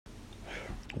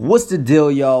What's the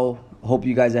deal, yo? Hope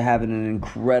you guys are having an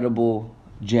incredible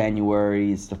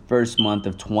January. It's the first month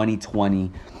of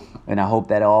 2020. And I hope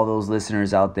that all those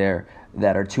listeners out there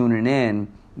that are tuning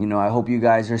in, I hope you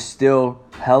guys are still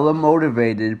hella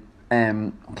motivated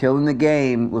and killing the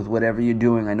game with whatever you're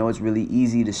doing. I know it's really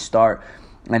easy to start,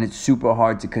 and it's super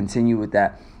hard to continue with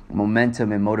that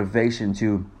momentum and motivation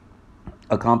to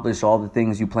accomplish all the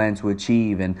things you plan to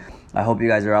achieve. And I hope you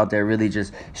guys are out there really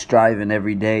just striving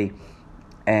every day.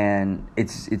 And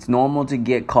it's normal to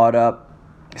get caught up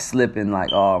slipping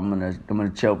like, oh, I'm gonna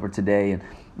chill for today. And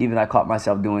even I caught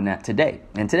myself doing that today.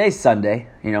 And today's Sunday,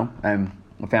 and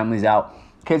my family's out.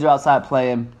 Kids are outside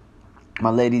playing. My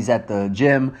lady's at the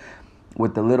gym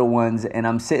with the little ones. And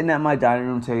I'm sitting at my dining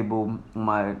room table,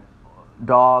 my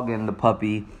dog and the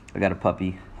puppy. I got a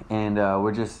puppy. And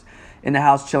we're just in the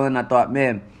house chilling. I thought,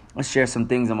 man, let's share some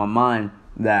things on my mind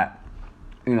that,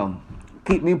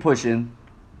 keep me pushing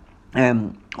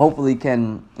and hopefully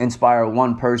can inspire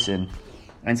one person.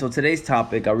 And so today's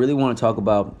topic, I really want to talk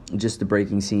about just the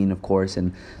breaking scene, of course,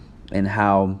 and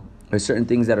how there's certain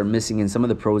things that are missing and some of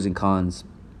the pros and cons.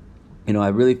 I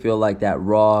really feel like that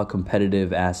raw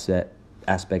competitive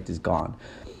aspect is gone.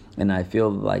 And I feel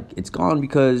like it's gone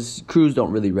because crews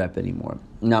don't really rep anymore.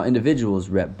 Now, individuals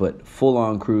rep, but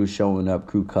full-on crews showing up,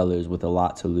 crew colors with a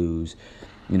lot to lose,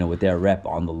 with their rep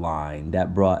on the line.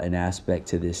 That brought an aspect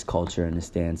to this culture in the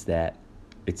stance that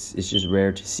it's just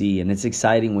rare to see. And it's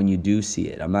exciting when you do see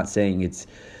it. I'm not saying it's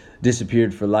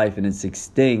disappeared for life and it's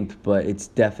extinct, but it's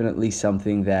definitely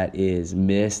something that is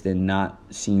missed and not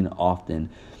seen often.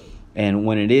 And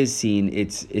when it is seen,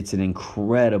 it's an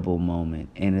incredible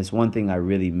moment. And it's one thing I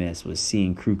really missed was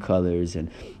seeing crew colors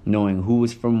and knowing who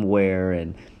was from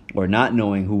where or not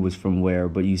knowing who was from where,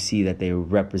 but you see that they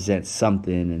represent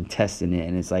something and testing it.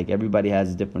 And it's like everybody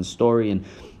has a different story and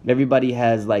everybody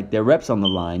has like their reps on the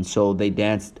line. So they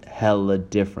danced hella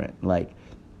different, like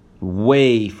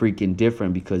way freaking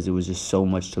different because it was just so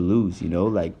much to lose,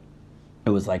 like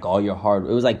it was like all your hard.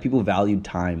 It was like people valued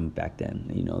time back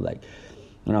then, like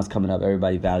when I was coming up,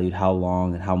 everybody valued how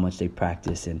long and how much they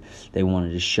practiced and they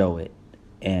wanted to show it.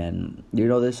 And,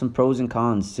 there's some pros and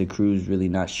cons to crews really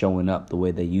not showing up the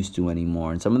way they used to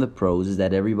anymore. And some of the pros is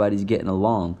that everybody's getting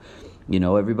along.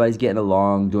 Everybody's getting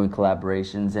along, doing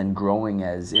collaborations and growing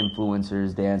as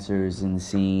influencers, dancers in the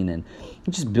scene, and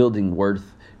just building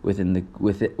worth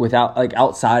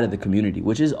outside of the community,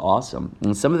 which is awesome.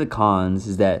 And some of the cons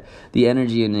is that the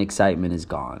energy and the excitement is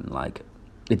gone. Like,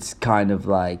 it's kind of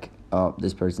like, oh,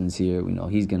 this person's here,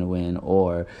 he's going to win.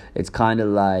 Or it's kind of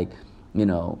like,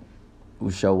 we'll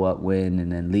show up, win,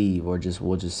 and then leave. Or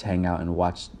we'll just hang out and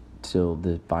watch till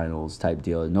the finals type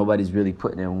deal. Nobody's really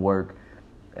putting in work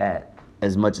at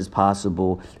as much as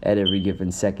possible at every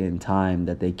given second in time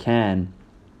that they can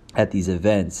at these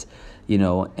events,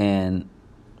 and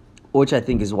which I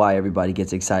think is why everybody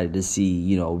gets excited to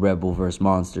see, Rebel versus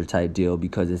Monster type deal,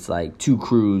 because it's like two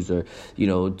crews or,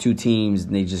 two teams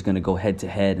and they're just going to go head to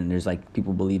head. And there's like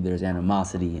people believe there's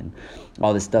animosity and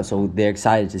all this stuff. So they're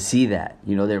excited to see that,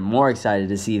 they're more excited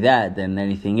to see that than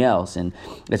anything else. And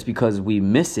it's because we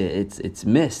miss it. It's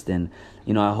missed. And,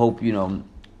 I hope,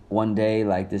 one day,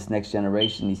 like this next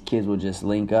generation, these kids will just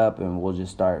link up and we'll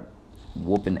just start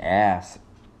whooping ass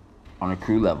on a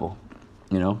crew level,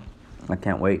 I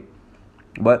can't wait.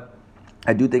 But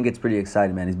I do think it's pretty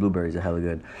exciting, man. These blueberries are hella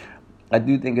good. I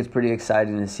do think it's pretty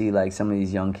exciting to see like some of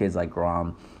these young kids like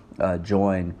Grom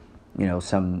join,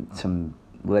 some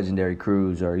legendary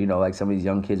crews, or like some of these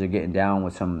young kids are getting down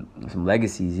with some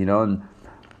legacies, and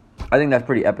I think that's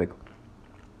pretty epic.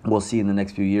 We'll see in the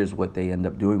next few years what they end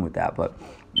up doing with that, but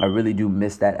I really do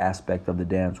miss that aspect of the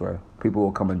dance where people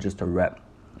will come in just to rep,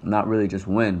 not really just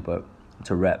win, but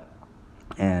to rep,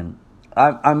 and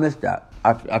I miss that.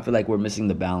 I feel like we're missing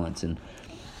the balance, and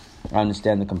I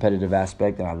understand the competitive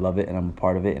aspect, and I love it, and I'm a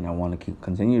part of it, and I want to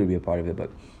continue to be a part of it,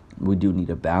 but we do need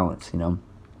a balance,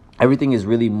 Everything is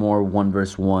really more one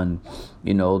versus one,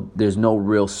 There's no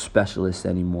real specialist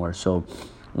anymore, so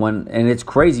and it's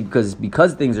crazy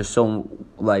because things are so,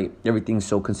 like, everything's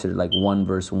so considered, like, one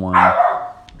versus one.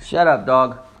 Shut up,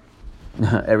 dog.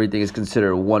 Everything is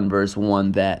considered one versus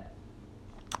one that,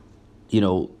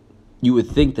 you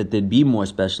would think that there'd be more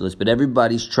specialists, but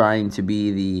everybody's trying to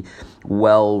be the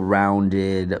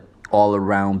well-rounded,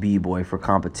 all-around B-boy for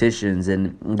competitions,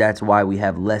 and that's why we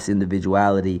have less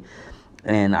individuality.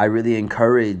 And I really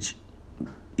encourage,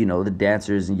 the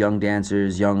dancers and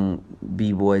young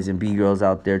B-boys and B-girls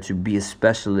out there to be a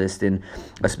specialist in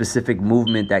a specific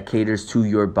movement that caters to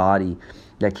your body,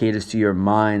 that caters to your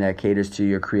mind, that caters to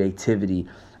your creativity,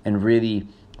 and really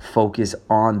focus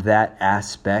on that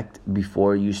aspect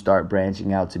before you start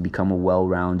branching out to become a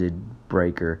well-rounded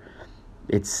breaker.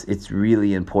 It's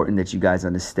really important that you guys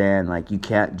understand, like, you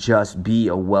can't just be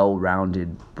a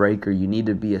well-rounded breaker. You need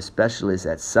to be a specialist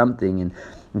at something, and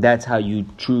that's how you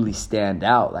truly stand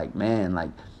out. Like, man, like,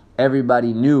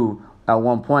 everybody knew at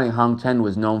one point Hang Ten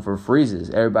was known for freezes.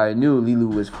 Everybody knew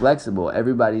Lilu was flexible.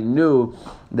 Everybody knew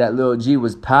that Lil G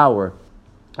was power.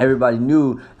 Everybody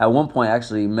knew at one point,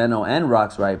 actually, Menno and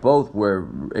Roxrite both were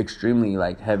extremely,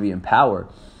 like, heavy in power.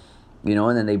 You know,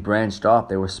 and then they branched off.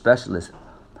 They were specialists.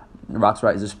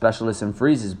 Roxrite is a specialist in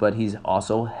freezes, but he's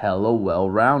also hella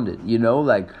well-rounded. You know,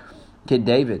 like Kid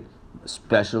David,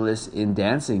 specialist in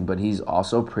dancing, but he's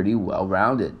also pretty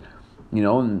well-rounded. You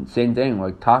know, and same thing,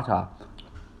 like Tata.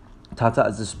 Tata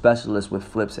is a specialist with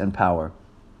flips and power,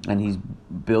 and he's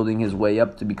building his way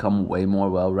up to become way more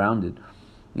well-rounded.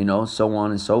 You know, so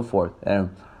on and so forth.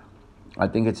 And I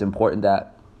think it's important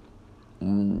that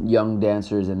young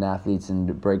dancers and athletes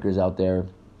and breakers out there,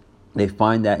 they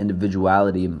find that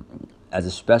individuality as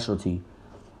a specialty.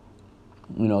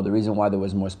 You know, the reason why there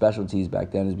was more specialties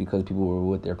back then is because people were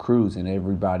with their crews and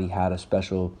everybody had a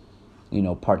special, you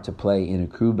know, part to play in a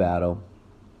crew battle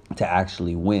to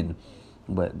actually win.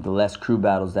 But the less crew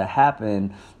battles that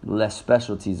happen, the less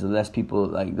specialties, the less people,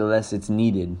 like, the less it's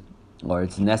needed or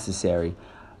it's necessary.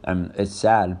 And it's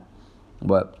sad,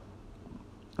 but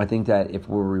I think that if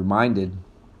we're reminded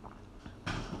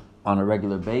on a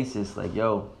regular basis, like,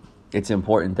 yo, it's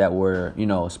important that we're, you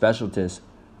know, a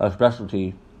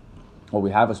specialty, or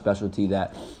we have a specialty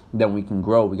that we can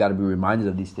grow. We got to be reminded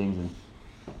of these things. And,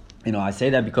 you know, I say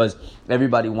that because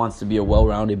everybody wants to be a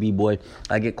well-rounded B-boy.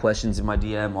 I get questions in my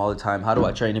DM all the time. How do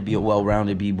I train to be a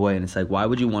well-rounded B-boy? And it's like, why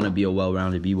would you want to be a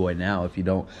well-rounded B-boy now if you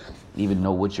don't even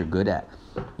know what you're good at?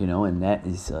 You know, and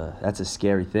that's a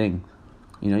scary thing.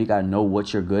 You know, you got to know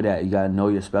what you're good at. You got to know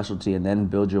your specialty and then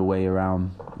build your way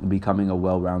around becoming a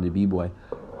well-rounded B-boy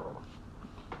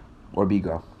or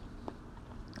B-girl.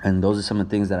 And those are some of the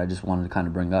things that I just wanted to kind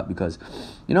of bring up because,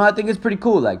 you know, I think it's pretty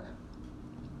cool. Like,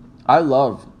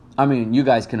 I mean, you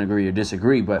guys can agree or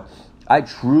disagree, but I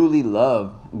truly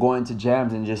love going to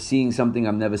jams and just seeing something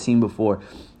I've never seen before,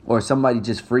 or somebody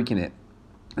just freaking it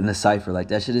in the cypher. Like,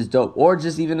 that shit is dope. Or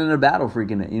just even in a battle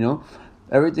freaking it, you know?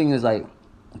 Everything is like,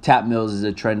 tap mills is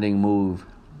a trending move.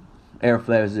 Air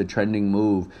flares is a trending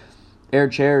move. Air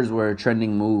chairs were a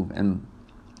trending move. And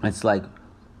it's like,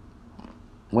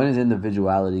 when is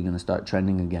individuality going to start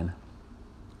trending again?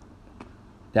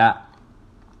 That,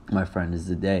 my friend, is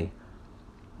the day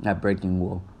that breaking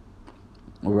will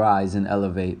rise and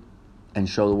elevate and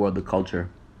show the world the culture.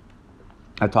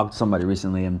 I talked to somebody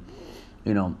recently, and,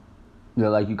 you know, they're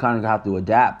like, you kind of have to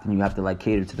adapt and you have to, like,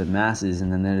 cater to the masses.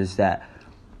 And then there's that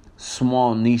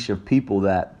small niche of people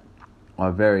that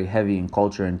are very heavy in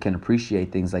culture and can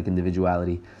appreciate things like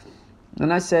individuality.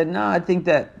 And I said, no, I think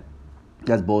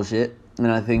that's bullshit. And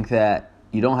I think that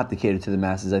you don't have to cater to the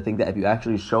masses. I think that if you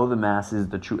actually show the masses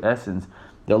the true essence,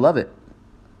 they'll love it.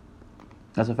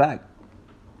 That's a fact.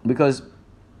 Because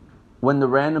when the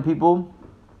random people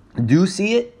do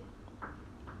see it,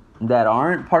 that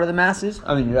aren't part of the masses,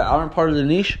 that aren't part of the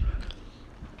niche,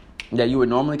 that you would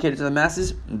normally cater to the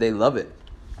masses, they love it.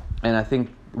 And I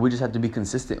think we just have to be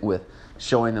consistent with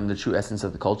showing them the true essence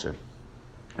of the culture.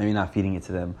 Maybe not feeding it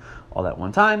to them all at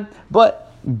one time, but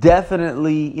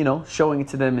definitely, you know, showing it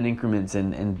to them in increments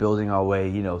and building our way,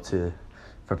 you know,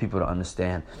 for people to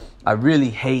understand. I really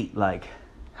hate, like,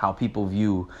 how people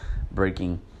view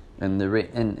breaking. And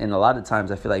a lot of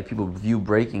times I feel like people view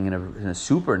breaking in a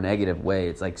super negative way.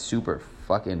 It's like super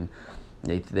fucking,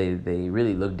 they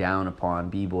really look down upon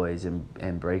b-boys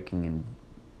and breaking in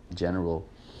general.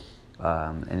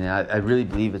 And I really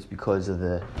believe it's because of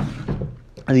the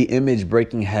image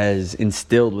breaking has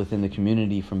instilled within the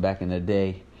community from back in the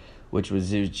day, which was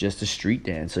just a street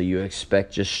dance. So you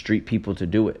expect just street people to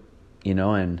do it, you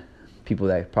know, and people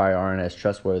that probably aren't as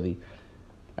trustworthy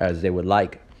as they would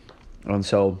like. And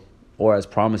so, or as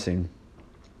promising,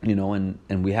 you know, and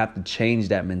we have to change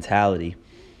that mentality.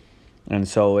 And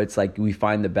so it's like we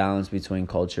find the balance between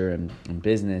culture and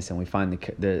business, and we find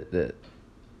the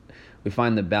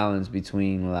balance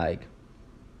between, like,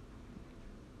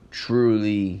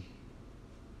 truly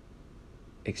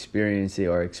experiencing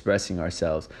or expressing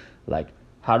ourselves. Like,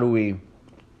 how do we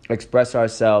express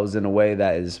ourselves in a way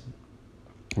that is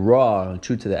raw and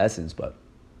true to the essence? But,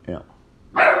 you know,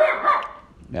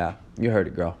 yeah, you heard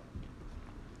it, girl.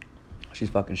 She's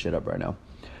fucking shit up right now.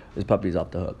 This puppy's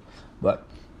off the hook. But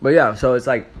yeah, so it's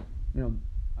like, you know,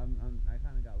 I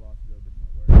kind of got lost a little bit in my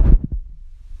words.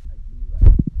 I do, like,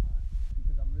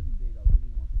 because I'm really big. I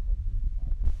really want the culture to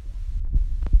pop.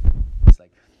 It's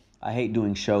like, I hate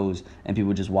doing shows and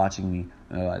people just watching me.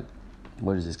 Like,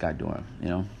 what is this guy doing? You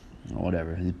know, or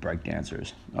whatever. These break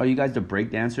dancers. Oh, you guys the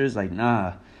break dancers? Like,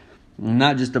 nah, I'm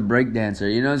not just a break dancer.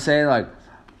 You know what I'm saying? Like,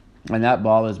 and that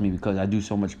bothers me because I do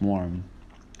so much more.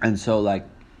 And so, like,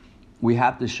 we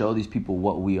have to show these people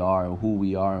what we are and who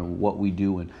we are and what we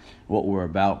do and what we're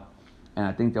about. And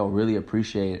I think they'll really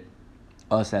appreciate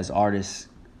us as artists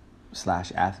 /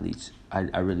 athletes.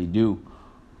 I really do.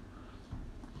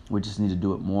 We just need to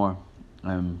do it more.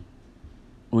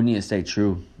 We need to stay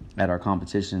true at our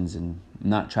competitions and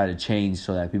not try to change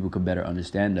so that people could better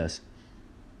understand us.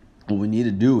 What we need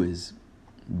to do is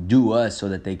do us so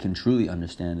that they can truly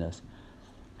understand us.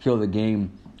 Kill the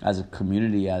game as a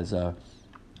community, as a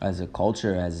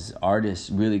culture, as artists.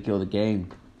 Really kill the game.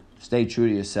 Stay true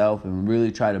to yourself and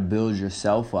really try to build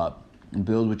yourself up and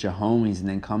build with your homies and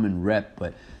then come and rep.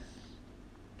 But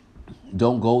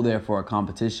don't go there for a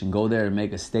competition. Go there to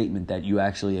make a statement that you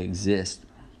actually exist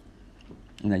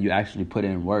and that you actually put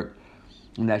in work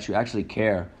and that you actually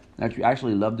care, that you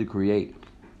actually love to create,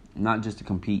 not just to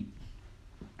compete.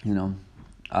 You know,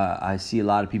 I see a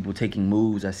lot of people taking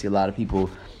moves. I see a lot of people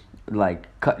like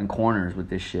cutting corners with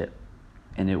this shit,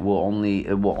 and it will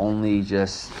only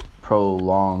just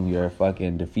prolong your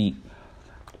fucking defeat.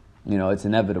 You know, it's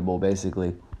inevitable,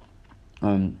 basically.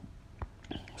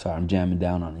 Sorry, I'm jamming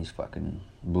down on these fucking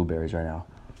blueberries right now.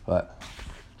 But,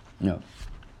 you know,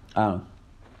 I don't know.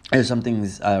 There's some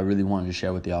things I really wanted to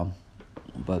share with y'all.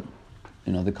 But,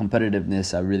 you know, the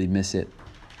competitiveness, I really miss it.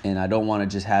 And I don't want to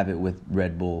just have it with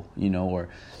Red Bull, you know, or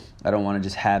I don't want to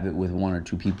just have it with one or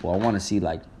two people. I want to see,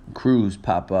 like, crews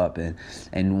pop up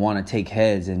and want to take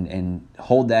heads and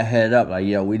hold that head up. Like,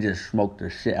 yo, we just smoked the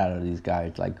shit out of these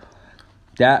guys. Like,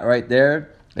 that right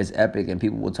there is epic, and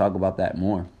people will talk about that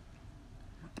more.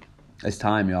 It's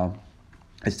time, y'all.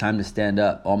 It's time to stand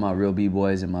up. All my real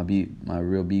B-boys and my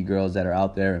real B-girls that are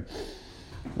out there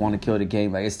want to kill the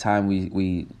game. Like, it's time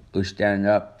we stand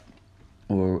up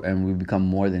and we become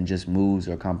more than just moves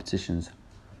or competitions.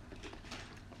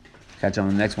 Catch you on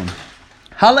the next one.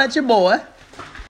 Holla at your boy.